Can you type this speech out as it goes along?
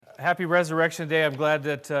Happy Resurrection Day. I'm glad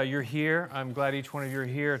that you're here. I'm glad each one of you are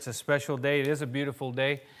here. It's a special day. It is a beautiful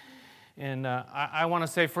day. And I want to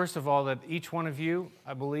say, first of all, that each one of you,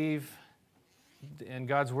 I believe, and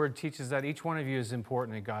God's Word teaches that each one of you is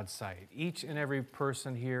important in God's sight. Each and every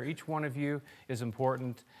person here, each one of you is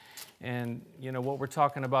important. And, you know, what we're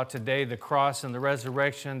talking about today, the cross and the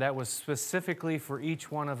resurrection, that was specifically for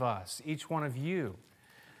each one of us, each one of you.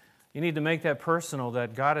 You need to make that personal,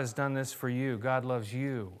 that God has done this for you. God loves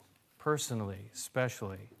you personally,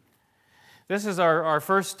 especially. This is our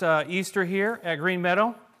first Easter here at Green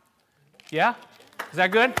Meadow. Yeah? Is that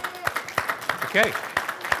good? Okay.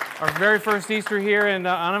 Our very first Easter here, and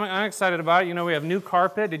I'm excited about it. You know, we have new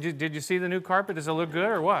carpet. Did you see the new carpet? Does it look good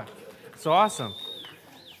or what? It's awesome.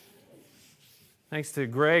 Thanks to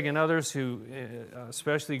Greg and others who,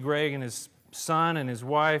 especially Greg and his son and his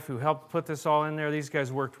wife who helped put this all in there. These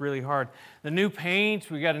guys worked really hard. The new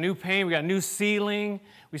paint, we got a new ceiling.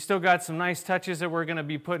 We still got some nice touches that we're going to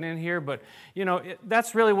be putting in here, but you know,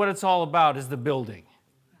 that's really what it's all about, is the building.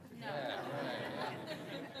 No.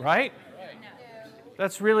 Right? No.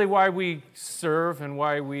 That's really why we serve and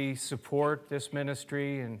why we support this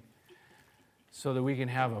ministry, and so that we can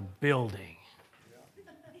have a building.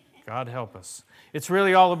 God help us. It's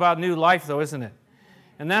really all about new life though, isn't it?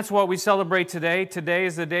 And that's what we celebrate today. Today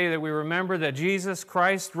is the day that we remember that Jesus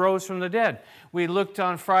Christ rose from the dead. We looked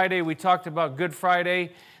on Friday, we talked about Good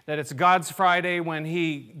Friday, that it's God's Friday when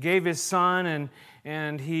He gave His Son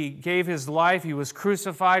and He gave His life. He was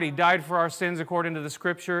crucified. He died for our sins according to the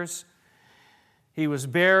Scriptures. He was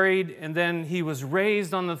buried, and then He was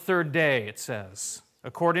raised on the third day, it says,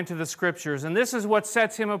 according to the Scriptures. And this is what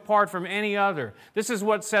sets Him apart from any other. This is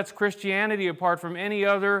what sets Christianity apart from any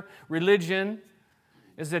other religion,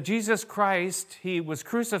 is that Jesus Christ, He was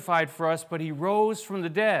crucified for us, but He rose from the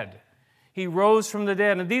dead. He rose from the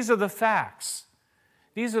dead. And these are the facts.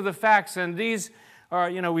 These are the facts. And these are,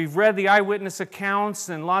 you know, we've read the eyewitness accounts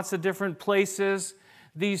in lots of different places.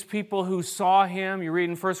 These people who saw Him, you read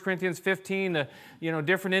in 1 Corinthians 15, the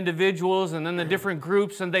different individuals and then the different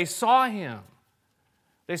groups, and they saw Him.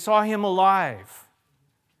 They saw Him alive.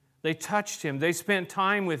 They touched Him. They spent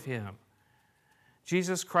time with Him.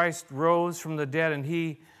 Jesus Christ rose from the dead, and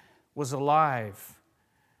He was alive.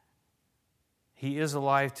 He is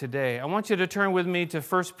alive today. I want you to turn with me to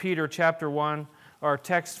 1 Peter chapter 1, our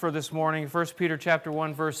text for this morning, 1 Peter chapter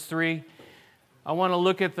 1, verse 3. I want to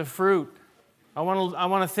look at the fruit. I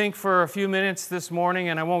want to think for a few minutes this morning,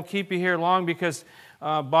 and I won't keep you here long because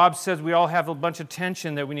Bob says we all have a bunch of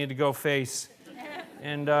tension that we need to go face.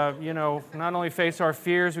 And, not only face our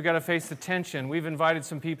fears, we've got to face the tension. We've invited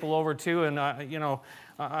some people over too, and,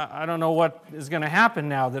 I don't know what is going to happen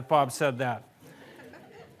now that Bob said that.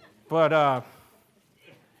 But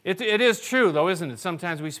it is true, though, isn't it?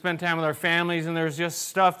 Sometimes we spend time with our families, and there's just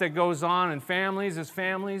stuff that goes on, and families is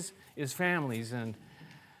families.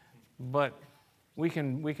 But we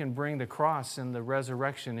can bring the cross and the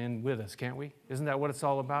resurrection in with us, can't we? Isn't that what it's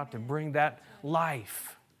all about? To bring that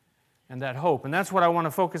life and that hope. And that's what I want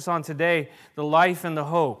to focus on today, the life and the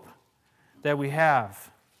hope that we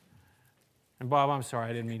have. And Bob, I'm sorry,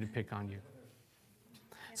 I didn't mean to pick on you.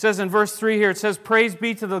 It says in verse 3 here, it says, "Praise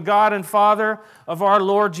be to the God and Father of our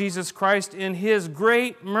Lord Jesus Christ. In His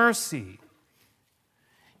great mercy,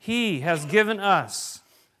 He has given us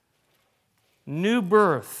new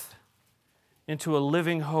birth into a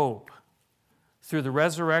living hope through the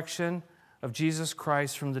resurrection of Jesus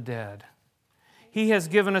Christ from the dead." He has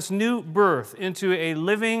given us new birth into a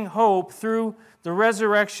living hope through the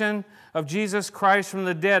resurrection of Jesus Christ from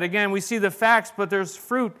the dead. Again, we see the facts, but there's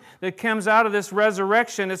fruit that comes out of this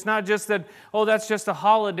resurrection. It's not just that, that's just a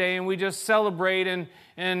holiday and we just celebrate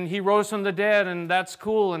and He rose from the dead and that's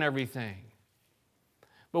cool and everything.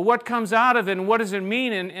 But what comes out of it, and what does it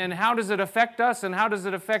mean, and how does it affect us, and how does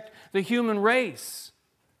it affect the human race?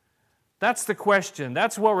 That's the question.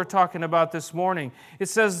 That's what we're talking about this morning. It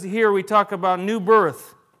says here we talk about new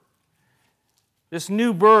birth. This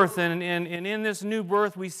new birth, and in this new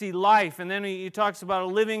birth we see life. And then he talks about a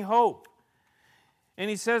living hope.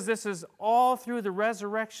 And he says this is all through the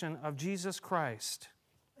resurrection of Jesus Christ.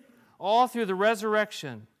 All through the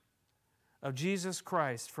resurrection of Jesus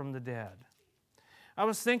Christ from the dead. I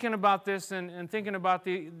was thinking about this and thinking about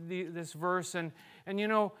this verse, and you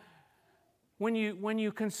know, when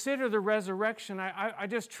you consider the resurrection, I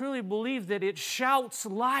just truly believe that it shouts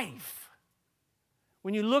life.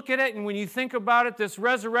 When you look at it and when you think about it, this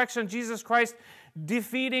resurrection, Jesus Christ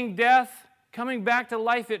defeating death, coming back to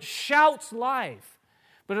life, it shouts life.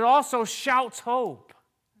 But it also shouts hope.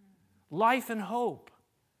 Life and hope.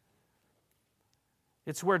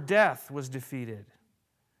 It's where death was defeated.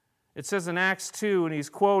 It says in Acts 2, and he's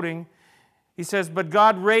quoting, he says, "But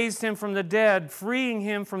God raised him from the dead, freeing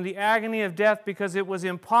him from the agony of death because it was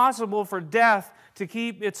impossible for death to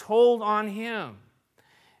keep its hold on him."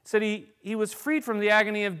 He said he was freed from the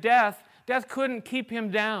agony of death. Death couldn't keep him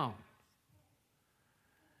down.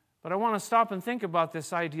 But I want to stop and think about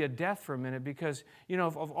this idea of death for a minute because,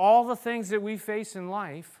 of all the things that we face in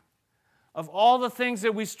life, of all the things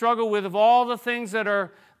that we struggle with, of all the things that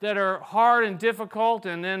are hard and difficult,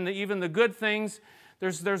 and then even the good things,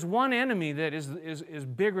 there's one enemy that is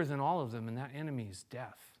bigger than all of them, and that enemy is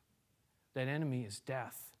death. That enemy is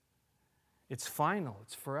death. It's final.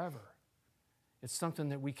 It's forever. It's something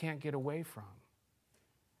that we can't get away from.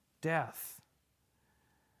 Death.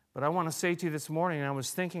 But I want to say to you this morning, I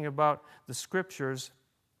was thinking about the Scriptures,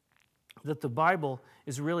 that the Bible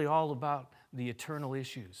is really all about the eternal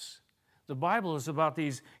issues. The Bible is about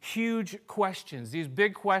these huge questions, these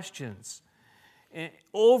big questions. And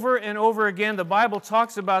over again, the Bible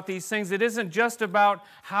talks about these things. It isn't just about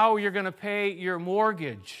how you're going to pay your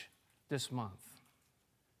mortgage this month,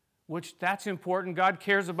 which that's important. God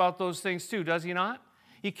cares about those things too, does He not?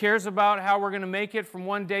 He cares about how we're going to make it from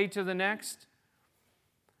one day to the next.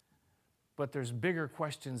 But there's bigger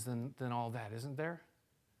questions than all that, isn't there?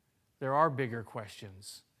 There are bigger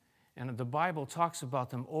questions. And the Bible talks about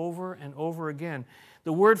them over and over again.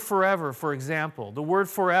 The word forever, for example, the word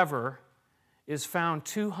forever is found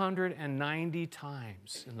 290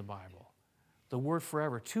 times in the Bible. The word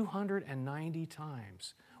forever, 290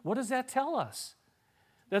 times. What does that tell us?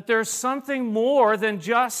 That there's something more than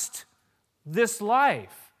just this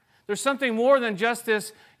life. There's something more than just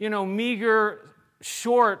this, meager,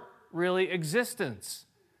 short, really, existence.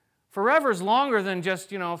 Forever is longer than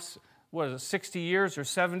just, 60 years or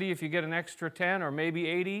 70 if you get an extra 10 or maybe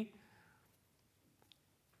 80.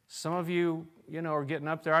 Some of you, are getting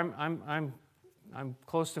up there. I'm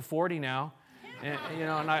close to 40 now, and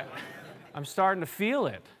I'm starting to feel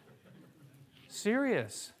it.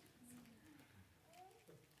 Serious.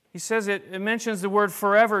 He says it mentions the word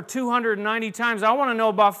forever 290 times. I want to know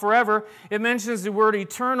about forever. It mentions the word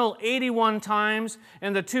eternal 81 times,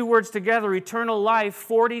 and the two words together, eternal life,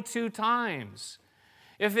 42 times.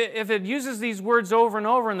 If it uses these words over and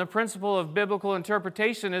over, and the principle of biblical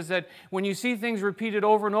interpretation is that when you see things repeated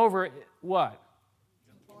over and over, what?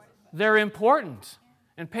 They're important.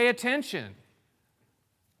 And pay attention.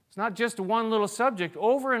 It's not just one little subject.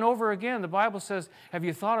 Over and over again, the Bible says, have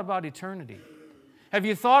you thought about eternity? Have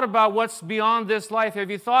you thought about what's beyond this life? Have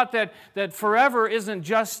you thought that forever isn't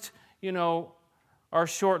just, our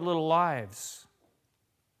short little lives?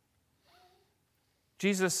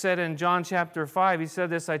 Jesus said in John chapter 5, He said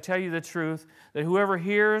this, "I tell you the truth, that whoever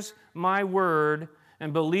hears my word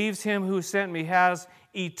and believes Him who sent me has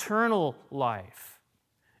eternal life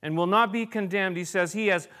and will not be condemned." He says He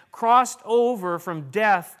has crossed over from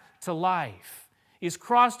death to life. He's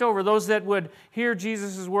crossed over. Those that would hear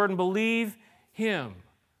Jesus' word and believe Him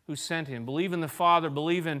who sent Him, believe in the Father,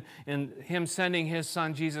 believe in Him sending His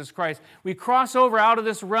Son, Jesus Christ. We cross over out of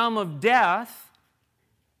this realm of death,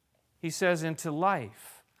 He says, into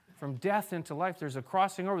life. From death into life, there's a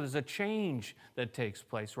crossing over. There's a change that takes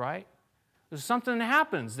place, right? There's something that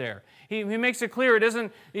happens there. He makes it clear. It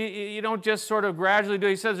isn't, you don't just sort of gradually do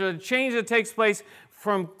it. He says there's a change that takes place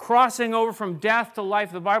from crossing over from death to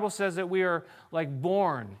life. The Bible says that we are like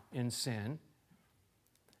born in sin.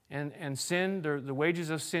 And sin, the wages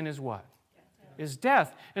of sin is what? Is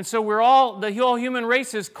death. And so the whole human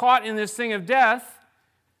race is caught in this thing of death.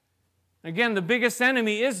 Again, the biggest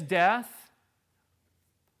enemy is death.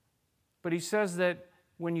 But He says that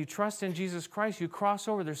when you trust in Jesus Christ, you cross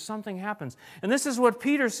over. There's something happens. And this is what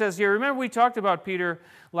Peter says here. Remember we talked about Peter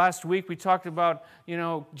last week. We talked about,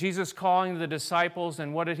 Jesus calling the disciples,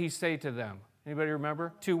 and what did He say to them? Anybody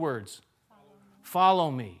remember? 2 words.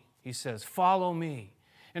 Follow me, He says. Follow me.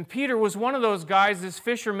 And Peter was one of those guys, this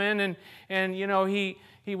fisherman, and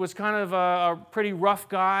he was kind of a pretty rough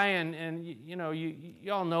guy, and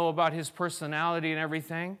you all know about his personality and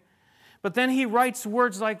everything. But then he writes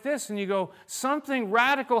words like this, and you go, something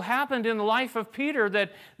radical happened in the life of Peter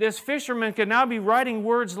that this fisherman could now be writing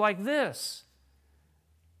words like this.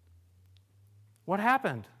 What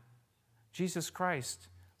happened? Jesus Christ,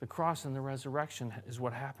 the cross and the resurrection is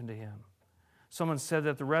what happened to Him. Someone said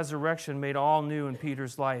that the resurrection made all new in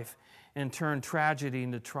Peter's life and turned tragedy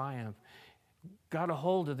into triumph. Got a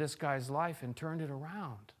hold of this guy's life and turned it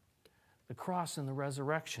around. The cross and the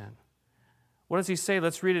resurrection. What does he say?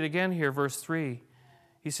 Let's read it again here, verse 3.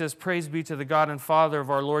 He says, "Praise be to the God and Father of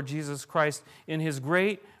our Lord Jesus Christ. In His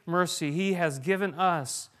great mercy, He has given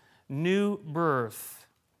us new birth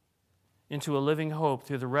into a living hope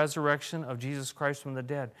through the resurrection of Jesus Christ from the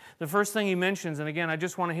dead. The first thing he mentions, and again, I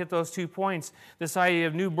just want to hit those 2 points, this idea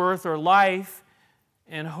of new birth or life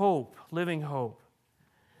and hope, living hope.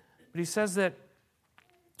 But he says that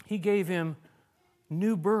he gave him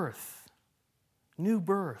new birth, new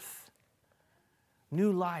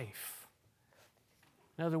life.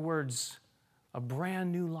 In other words, a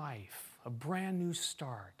brand new life, a brand new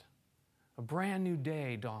start, a brand new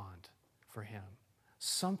day dawned for him.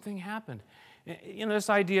 Something happened. You know, this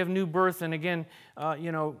idea of new birth, and again,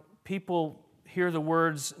 people hear the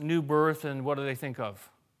words new birth, and what do they think of?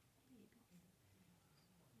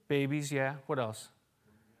 Babies, yeah. What else?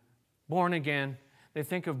 Born again. They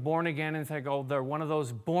think of born again and think, oh, they're one of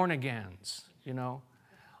those born agains, you know.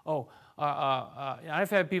 I've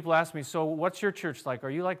had people ask me, so what's your church like? Are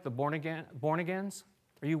you like the born agains?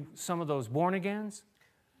 Are you some of those born agains?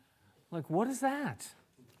 Like, what is that?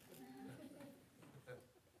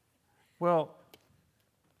 Well,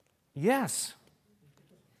 yes.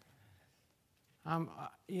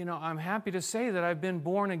 I'm happy to say that I've been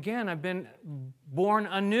born again. I've been born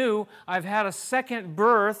anew. I've had a second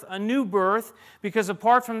birth, a new birth, because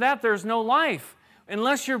apart from that, there's no life.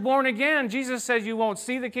 Unless you're born again, Jesus says you won't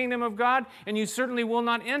see the kingdom of God, and you certainly will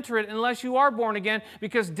not enter it unless you are born again,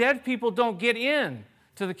 because dead people don't get in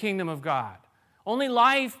to the kingdom of God. Only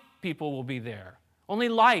live people will be there. Only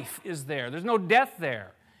life is there. There's no death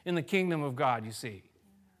there in the kingdom of God, you see.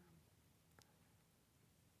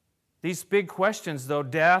 These big questions, though,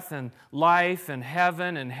 death and life and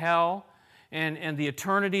heaven and hell and the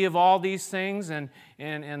eternity of all these things, and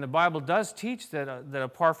the Bible does teach that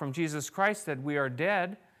apart from Jesus Christ that we are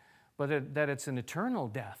dead, but that it's an eternal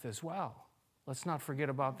death as well. Let's not forget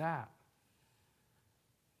about that.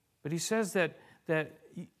 But he says that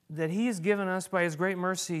he has given us by his great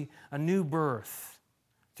mercy a new birth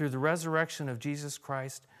through the resurrection of Jesus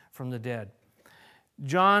Christ from the dead.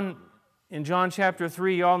 In John chapter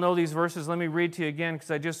 3, you all know these verses. Let me read to you again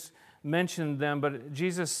because I just mentioned them. But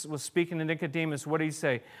Jesus was speaking to Nicodemus. What did he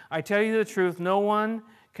say? I tell you the truth, no one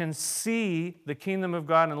can see the kingdom of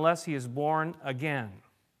God unless he is born again.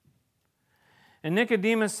 And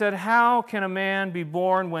Nicodemus said, how can a man be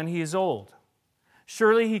born when he is old?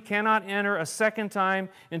 Surely he cannot enter a second time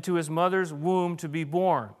into his mother's womb to be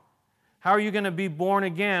born. How are you going to be born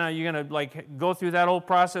again? Are you going to go through that whole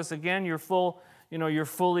process again? You're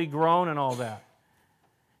fully grown and all that.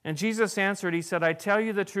 And Jesus answered, he said, I tell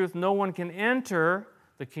you the truth, no one can enter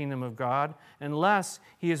the kingdom of God unless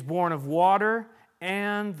he is born of water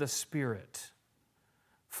and the Spirit.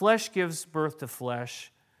 Flesh gives birth to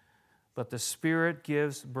flesh, but the Spirit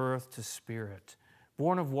gives birth to spirit.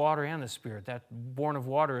 Born of water and the Spirit. That born of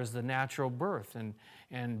water is the natural birth,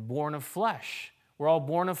 and born of flesh. We're all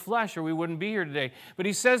born of flesh, or we wouldn't be here today. But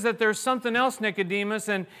he says that there's something else, Nicodemus,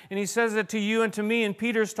 and he says it to you and to me, and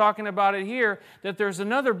Peter's talking about it here, that there's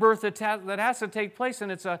another birth that has to take place,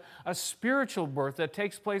 and it's a spiritual birth that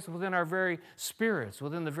takes place within our very spirits,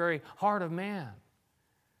 within the very heart of man.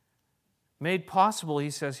 Made possible,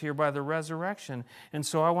 he says here, by the resurrection. And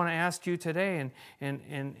so I want to ask you today,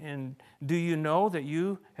 and do you know that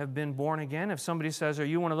you have been born again? If somebody says, are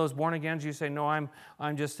you one of those born agains? You say, no, I'm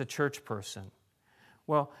just a church person.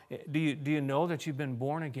 Well, do you know that you've been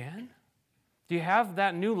born again? Do you have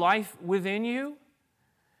that new life within you?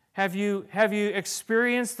 Have you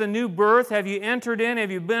experienced the new birth? Have you entered in?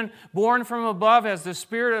 Have you been born from above? Has the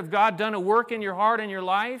Spirit of God done a work in your heart and your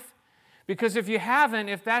life? Because if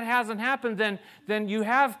that hasn't happened, then you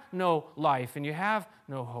have no life and you have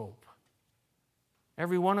no hope.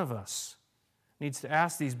 Every one of us needs to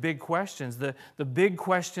ask these big questions, the big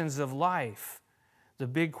questions of life, the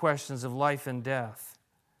big questions of life and death.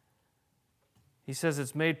 He says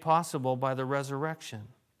it's made possible by the resurrection,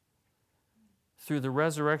 through the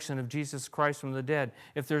resurrection of Jesus Christ from the dead.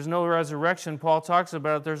 If there's no resurrection, Paul talks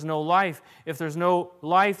about it, there's no life. If there's no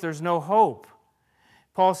life, there's no hope.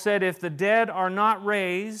 Paul said, if the dead are not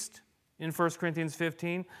raised, in 1 Corinthians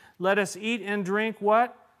 15, let us eat and drink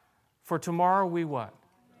what? For tomorrow we what?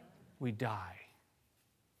 We die.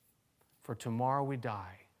 For tomorrow we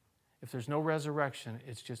die. If there's no resurrection,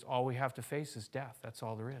 it's just all we have to face is death. That's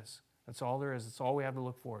all there is. That's all there is. That's all we have to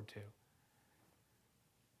look forward to.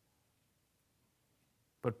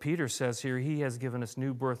 But Peter says here, he has given us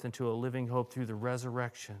new birth into a living hope through the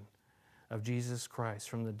resurrection of Jesus Christ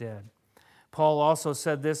from the dead. Paul also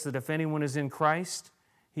said this, that if anyone is in Christ,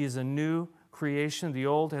 he is a new creation. The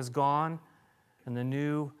old has gone and the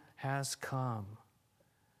new has come.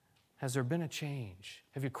 Has there been a change?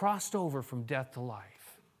 Have you crossed over from death to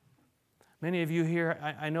life? Many of you here,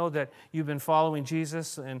 I know that you've been following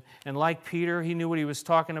Jesus, and like Peter, he knew what he was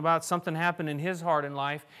talking about. Something happened in his heart and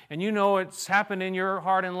life, and you know it's happened in your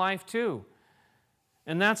heart and life too.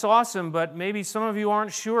 And that's awesome, but maybe some of you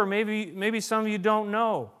aren't sure. Maybe some of you don't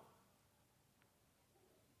know.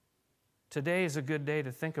 Today is a good day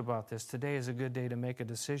to think about this. Today is a good day to make a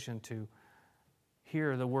decision to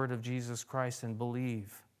hear the word of Jesus Christ and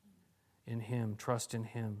believe in Him, trust in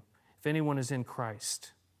Him. If anyone is in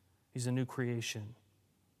Christ, he's a new creation.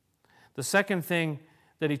 The second thing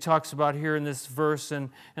that he talks about here in this verse, and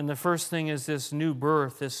the first thing is this new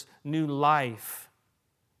birth, this new life.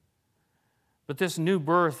 But this new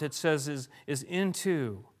birth, it says, is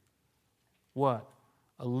into what?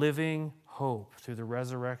 A living hope through the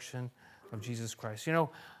resurrection of Jesus Christ. You know,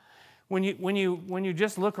 when you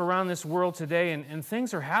just look around this world today, and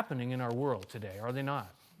things are happening in our world today, are they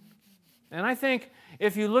not? And I think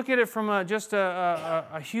if you look at it from just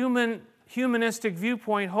a humanistic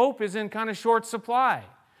viewpoint, hope is in kind of short supply.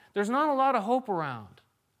 There's not a lot of hope around.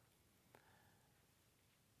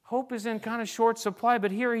 Hope is in kind of short supply,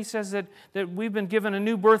 but here he says that we've been given a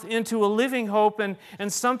new birth into a living hope, and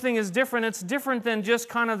something is different. It's different than just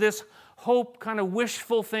kind of this hope, kind of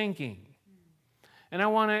wishful thinking. And I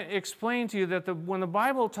want to explain to you that when the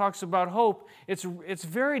Bible talks about hope, it's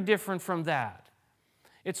very different from that.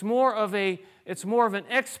 It's more of an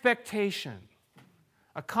expectation,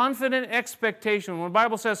 a confident expectation. When the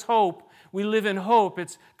Bible says hope, we live in hope.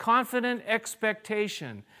 It's confident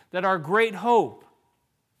expectation that our great hope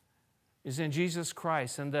is in Jesus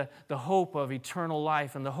Christ, and the hope of eternal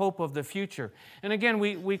life and the hope of the future. And again,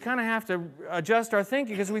 we kind of have to adjust our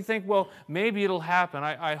thinking, because we think, well, maybe it'll happen.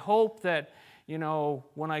 I hope that, you know,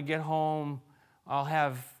 when I get home, I'll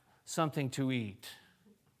have something to eat.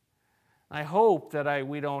 I hope that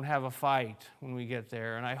we don't have a fight when we get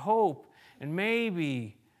there. And I hope, and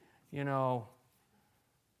maybe, you know.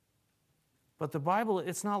 But the Bible,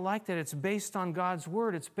 it's not like that. It's based on God's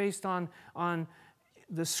Word. It's based on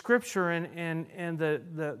the Scripture, and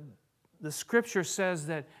the Scripture says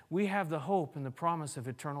that we have the hope and the promise of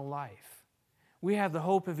eternal life. We have the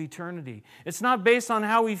hope of eternity. It's not based on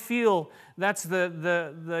how we feel. That's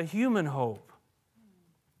the human hope.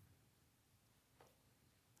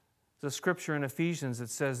 The Scripture in Ephesians, it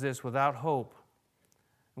says this: without hope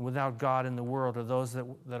and without God in the world are those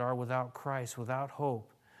that are without Christ, without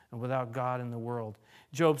hope and without God in the world.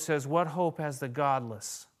 Job says, what hope has the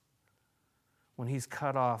godless when he's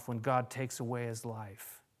cut off, when God takes away his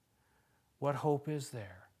life? What hope is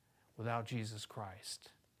there without Jesus Christ?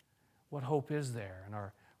 What hope is there in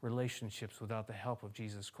our relationships without the help of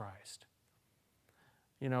Jesus Christ?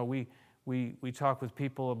 You know, we talk with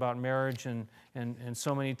people about marriage, and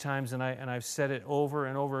so many times, and I've said it over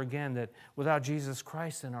and over again, that without Jesus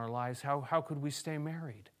Christ in our lives, how could we stay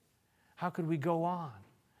married? How could we go on?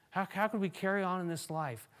 How could we carry on in this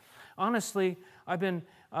life? Honestly, I've been,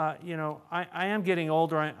 I am getting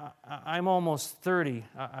older. I'm almost 30.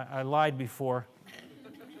 I lied before.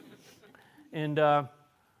 And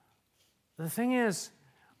the thing is,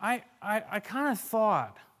 I kind of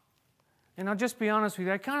thought, and I'll just be honest with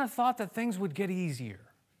you, I kind of thought that things would get easier.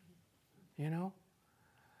 You know?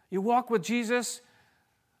 You walk with Jesus.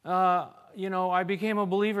 I became a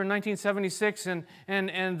believer in 1976,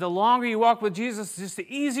 and the longer you walk with Jesus, just the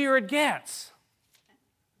easier it gets.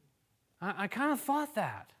 I kind of thought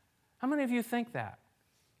that. How many of you think that?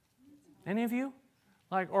 Any of you?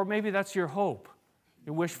 Or maybe that's your hope,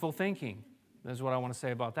 your wishful thinking. That's what I want to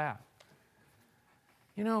say about that.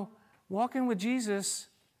 You know, walking with Jesus,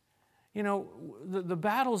 you know, the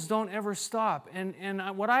battles don't ever stop. And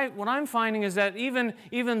what I'm finding is that even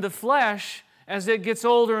the flesh, as it gets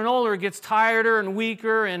older and older, it gets tireder and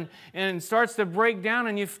weaker and starts to break down,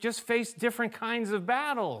 and you just face different kinds of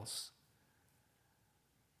battles.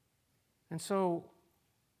 And so,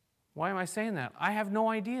 why am I saying that? I have no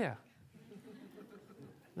idea.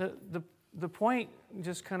 The point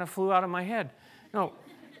just kind of flew out of my head. No.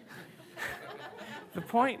 The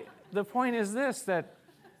point is this, that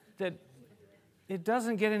it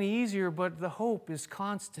doesn't get any easier, but the hope is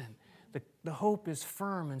constant. The hope is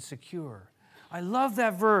firm and secure. I love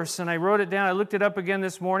that verse, and I wrote it down. I looked it up again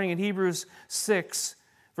this morning in Hebrews 6,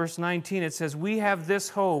 verse 19. It says, we have this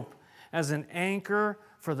hope as an anchor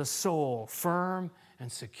for the soul, firm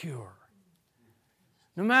and secure.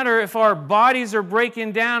 No matter if our bodies are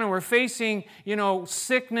breaking down and we're facing,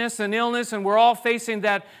 sickness and illness, and we're all facing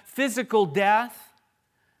that physical death,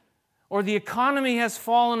 or the economy has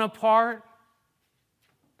fallen apart,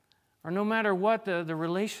 or no matter what, the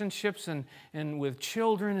relationships and with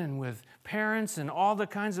children and with parents and all the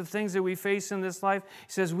kinds of things that we face in this life,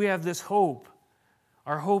 he says we have this hope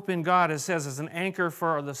Our hope in God, it says, is an anchor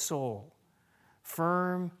for the soul,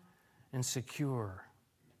 firm and secure.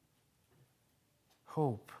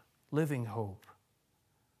 Hope, living hope,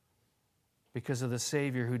 because of the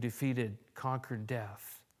Savior who conquered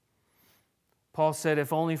death. Paul said,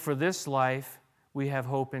 if only for this life we have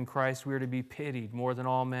hope in Christ, we are to be pitied more than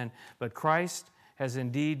all men. But Christ has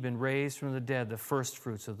indeed been raised from the dead, the first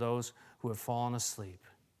fruits of those who have fallen asleep.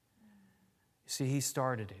 You see, He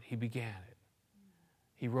started it. He began it.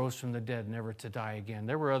 He rose from the dead, never to die again.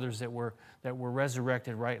 There were others that were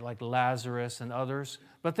resurrected, right, like Lazarus and others,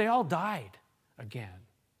 but they all died again.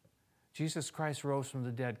 Jesus Christ rose from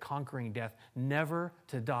the dead, conquering death, never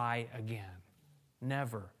to die again.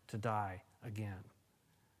 Never to die again.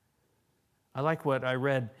 I like what I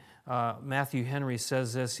read. Matthew Henry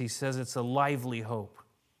says this. He says it's a lively hope.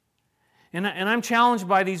 And I'm challenged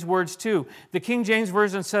by these words too. The King James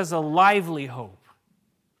Version says a lively hope.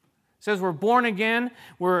 It says we're born again.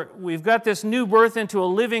 We've got this new birth into a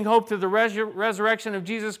living hope through the resurrection of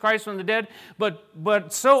Jesus Christ from the dead.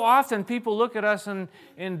 But so often people look at us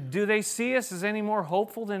and do they see us as any more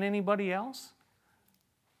hopeful than anybody else?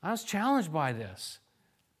 I was challenged by this.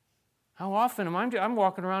 How often I'm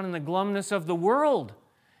walking around in the glumness of the world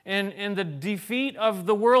and the defeat of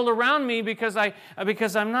the world around me because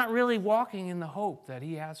I'm not really walking in the hope that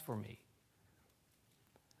He has for me.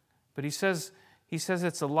 But He says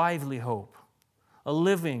it's a lively hope, a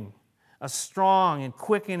living, a strong and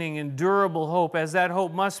quickening and durable hope, as that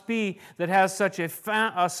hope must be that has such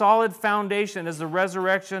a solid foundation as the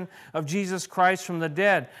resurrection of Jesus Christ from the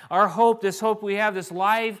dead. Our hope, this hope we have, this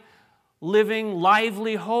living,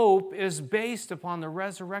 lively hope is based upon the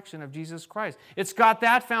resurrection of Jesus Christ. It's got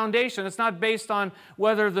that foundation. It's not based on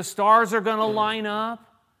whether the stars are going to line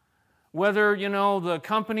up, whether, the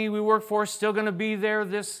company we work for is still going to be there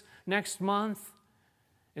this next month.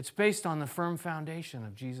 It's based on the firm foundation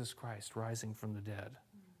of Jesus Christ rising from the dead.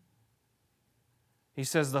 He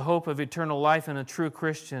says the hope of eternal life in a true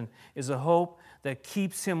Christian is a hope that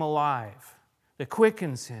keeps him alive, that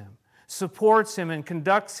quickens him, supports him, and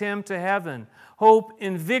conducts him to heaven. Hope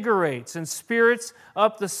invigorates and spirits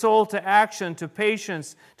up the soul to action, to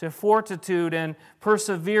patience, to fortitude, and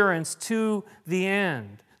perseverance to the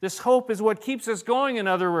end. This hope is what keeps us going, in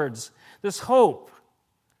other words. This hope,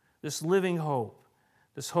 this living hope,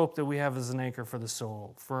 this hope that we have as an anchor for the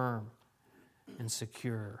soul, firm and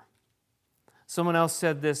secure. Someone else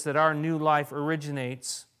said this, that our new life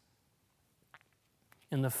originates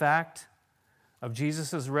in the fact of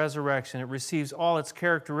Jesus' resurrection. It receives all its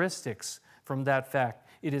characteristics from that fact.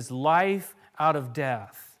 It is life out of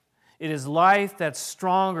death. It is life that's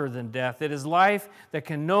stronger than death. It is life that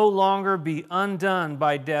can no longer be undone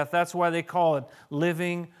by death. That's why they call it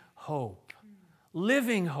living hope.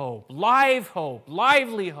 Living hope, live hope,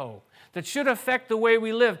 lively hope that should affect the way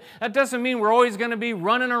we live. That doesn't mean we're always going to be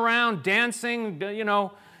running around, dancing,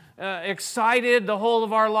 excited the whole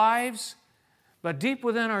of our lives. But deep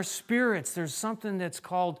within our spirits, there's something that's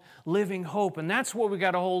called living hope. And that's what we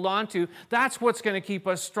got to hold on to. That's what's going to keep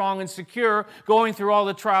us strong and secure going through all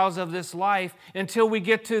the trials of this life until we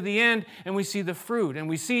get to the end and we see the fruit and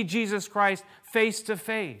we see Jesus Christ face to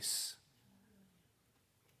face.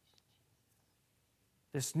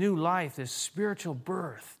 This new life, this spiritual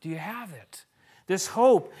birth, do you have it? This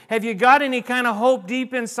hope, have you got any kind of hope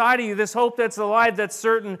deep inside of you? This hope that's alive, that's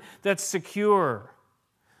certain, that's secure.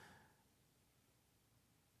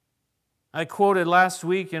 I quoted last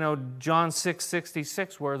week, John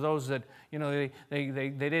 6:66, where those that, they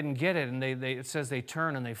didn't get it, and it says they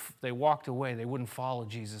turned and they walked away. They wouldn't follow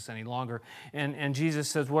Jesus any longer. And Jesus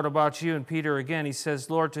says, what about you? And Peter again, he says,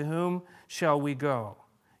 Lord, to whom shall we go?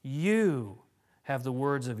 You have the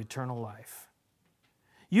words of eternal life.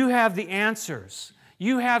 You have the answers.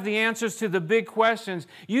 You have the answers to the big questions.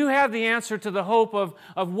 You have the answer to the hope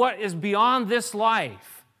of what is beyond this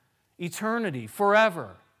life, eternity,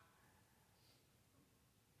 forever.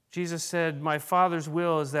 Jesus said, my Father's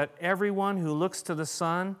will is that everyone who looks to the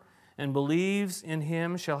Son and believes in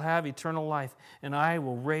Him shall have eternal life, and I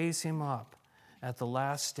will raise him up at the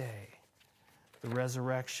last day, the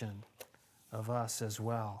resurrection of us as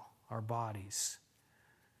well, our bodies.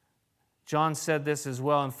 John said this as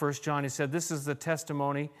well in 1 John. He said, this is the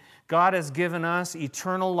testimony. God has given us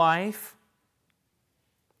eternal life.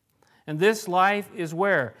 And this life is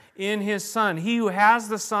where? In His Son. He who has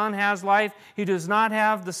the Son has life. He does not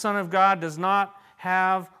have the Son of God does not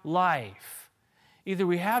have life. Either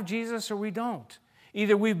we have Jesus or we don't.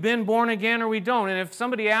 Either we've been born again or we don't. And if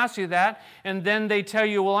somebody asks you that and then they tell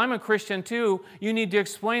you, well, I'm a Christian too, you need to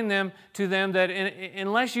explain to them that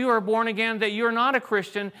unless you are born again, that you're not a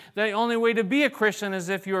Christian. The only way to be a Christian is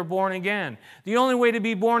if you are born again. The only way to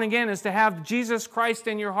be born again is to have Jesus Christ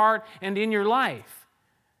in your heart and in your life.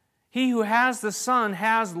 He who has the Son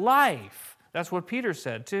has life. That's what Peter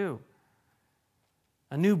said too.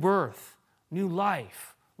 A new birth, new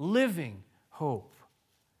life, living hope.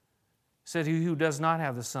 Said, he who does not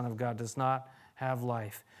have the Son of God does not have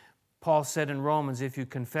life. Paul said in Romans, if you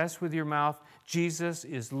confess with your mouth Jesus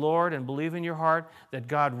is Lord and believe in your heart that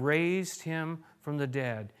God raised him from the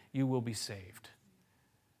dead, you will be saved.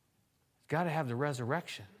 You've got to have the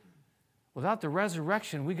resurrection. Without the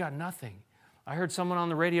resurrection, we got nothing. I heard someone on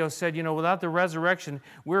the radio said, without the resurrection,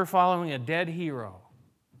 we're following a dead hero.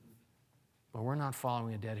 But we're not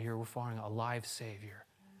following a dead hero. We're following a live Savior.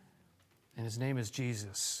 And his name is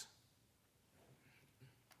Jesus.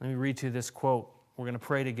 Let me read to you this quote. We're going to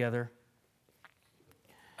pray together.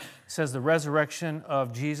 It says, the resurrection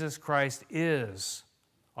of Jesus Christ is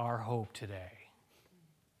our hope today.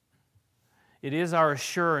 It is our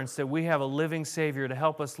assurance that we have a living Savior to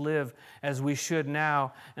help us live as we should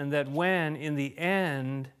now, and that when, in the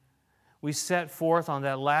end, we set forth on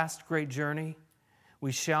that last great journey,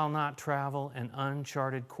 we shall not travel an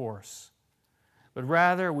uncharted course, but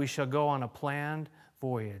rather we shall go on a planned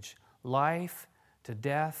voyage, life to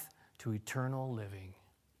death, to eternal living.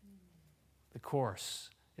 The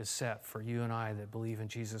course is set for you and I that believe in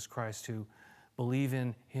Jesus Christ, who believe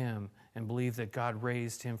in him and believe that God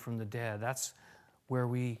raised him from the dead. That's where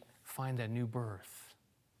we find that new birth.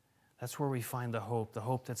 That's where we find the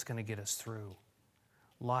hope that's going to get us through.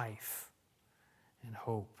 Life and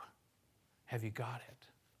hope. Have you got it?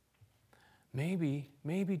 Maybe,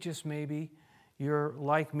 just maybe, you're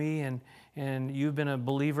like me and you've been a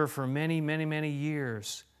believer for many, many, many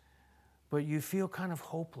years, but you feel kind of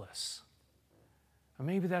hopeless. Or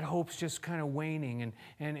maybe that hope's just kind of waning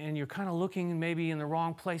and you're kind of looking maybe in the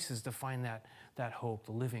wrong places to find that hope,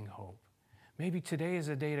 the living hope. Maybe today is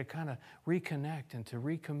a day to kind of reconnect and to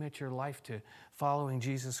recommit your life to following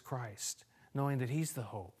Jesus Christ, knowing that he's the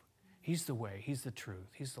hope, he's the way, he's the truth,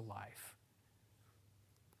 he's the life.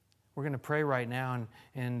 We're going to pray right now,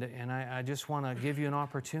 and I just want to give you an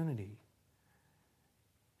opportunity.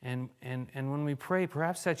 And when we pray,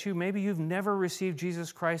 perhaps that's you. Maybe you've never received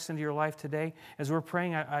Jesus Christ into your life today. As we're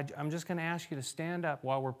praying, I'm just going to ask you to stand up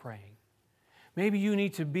while we're praying. Maybe you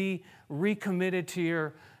need to be recommitted to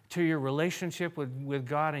your relationship with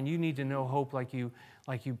God, and you need to know hope like you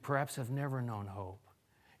perhaps have never known hope.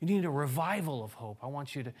 You need a revival of hope. I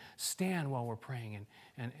want you to stand while we're praying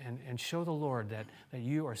and show the Lord that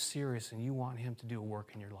you are serious and you want him to do a work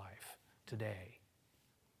in your life today.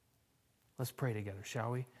 Let's pray together, shall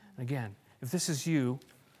we? Again, if this is you,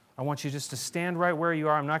 I want you just to stand right where you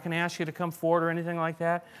are. I'm not going to ask you to come forward or anything like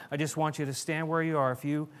that. I just want you to stand where you are. If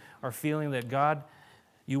you are feeling that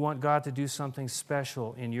you want God to do something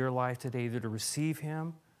special in your life today, either to receive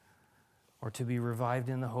him or to be revived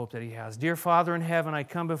in the hope that he has. Dear Father in heaven, I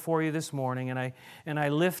come before you this morning, and I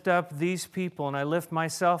lift up these people, and I lift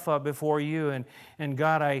myself up before you, and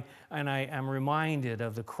God, I am reminded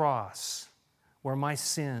of the cross where my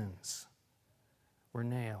sins were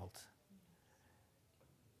nailed.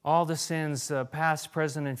 All the sins, past,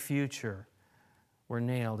 present, and future, were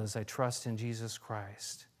nailed as I trust in Jesus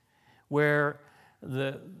Christ. Where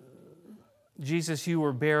Jesus, you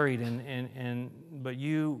were buried, but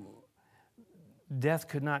death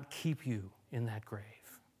could not keep you in that grave.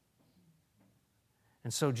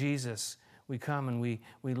 And so, Jesus, we come and we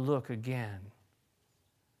look again.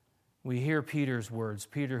 We hear Peter's words,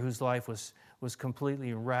 Peter whose life was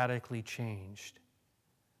completely, radically changed.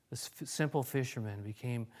 This simple fisherman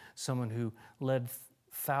became someone who led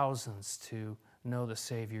thousands to know the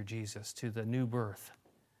Savior Jesus, to the new birth,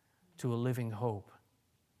 to a living hope.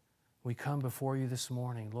 We come before you this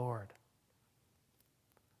morning, Lord.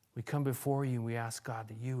 We come before you and we ask, God,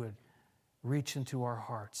 that you would reach into our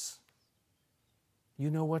hearts. You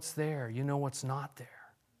know what's there. You know what's not there.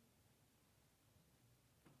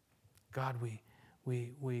 God, we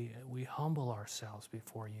humble ourselves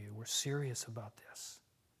before you. We're serious about this.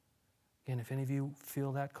 Again, if any of you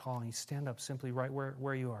feel that calling, you stand up simply right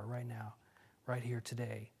where you are right now, right here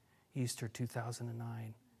today, Easter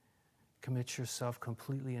 2009. Commit yourself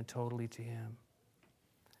completely and totally to him.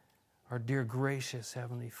 Our dear, gracious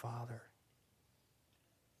Heavenly Father,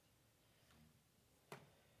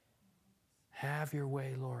 have your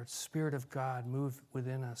way, Lord. Spirit of God, move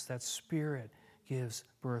within us. That Spirit gives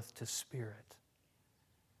birth to Spirit.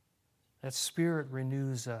 That Spirit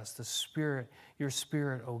renews us. The Spirit, your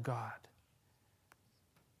Spirit, O God,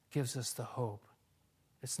 gives us the hope.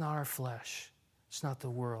 It's not our flesh. It's not the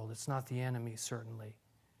world. It's not the enemy, certainly.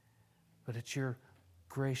 But it's your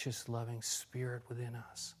gracious, loving Spirit within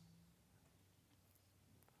us.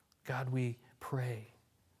 God, we pray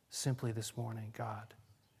simply this morning, God,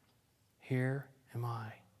 here am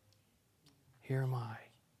I. Here am I.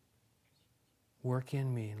 Work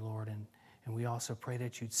in me, Lord, and we also pray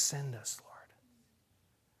that you'd send us, Lord.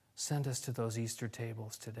 Send us to those Easter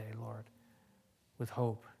tables today, Lord, with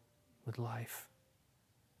hope, with life,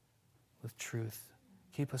 with truth.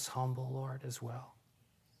 Keep us humble, Lord, as well.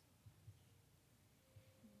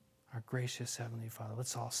 Our gracious Heavenly Father,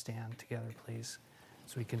 let's all stand together, please,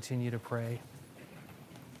 as we continue to pray.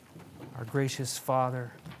 Our gracious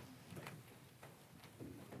Father,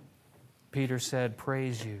 Peter said,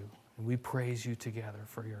 praise you, and we praise you together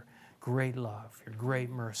for your great love, your great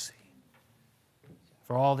mercy,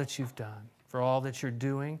 for all that you've done, for all that you're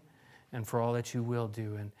doing, and for all that you will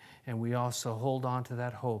do. And we also hold on to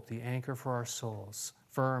that hope, the anchor for our souls,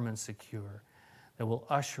 firm and secure, that will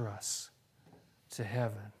usher us to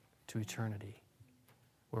heaven, to eternity,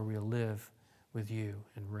 where we'll live with you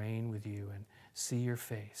and reign with you and see your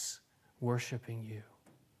face, worshiping you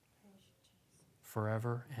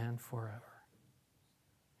forever and forever.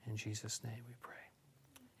 In Jesus' name we pray.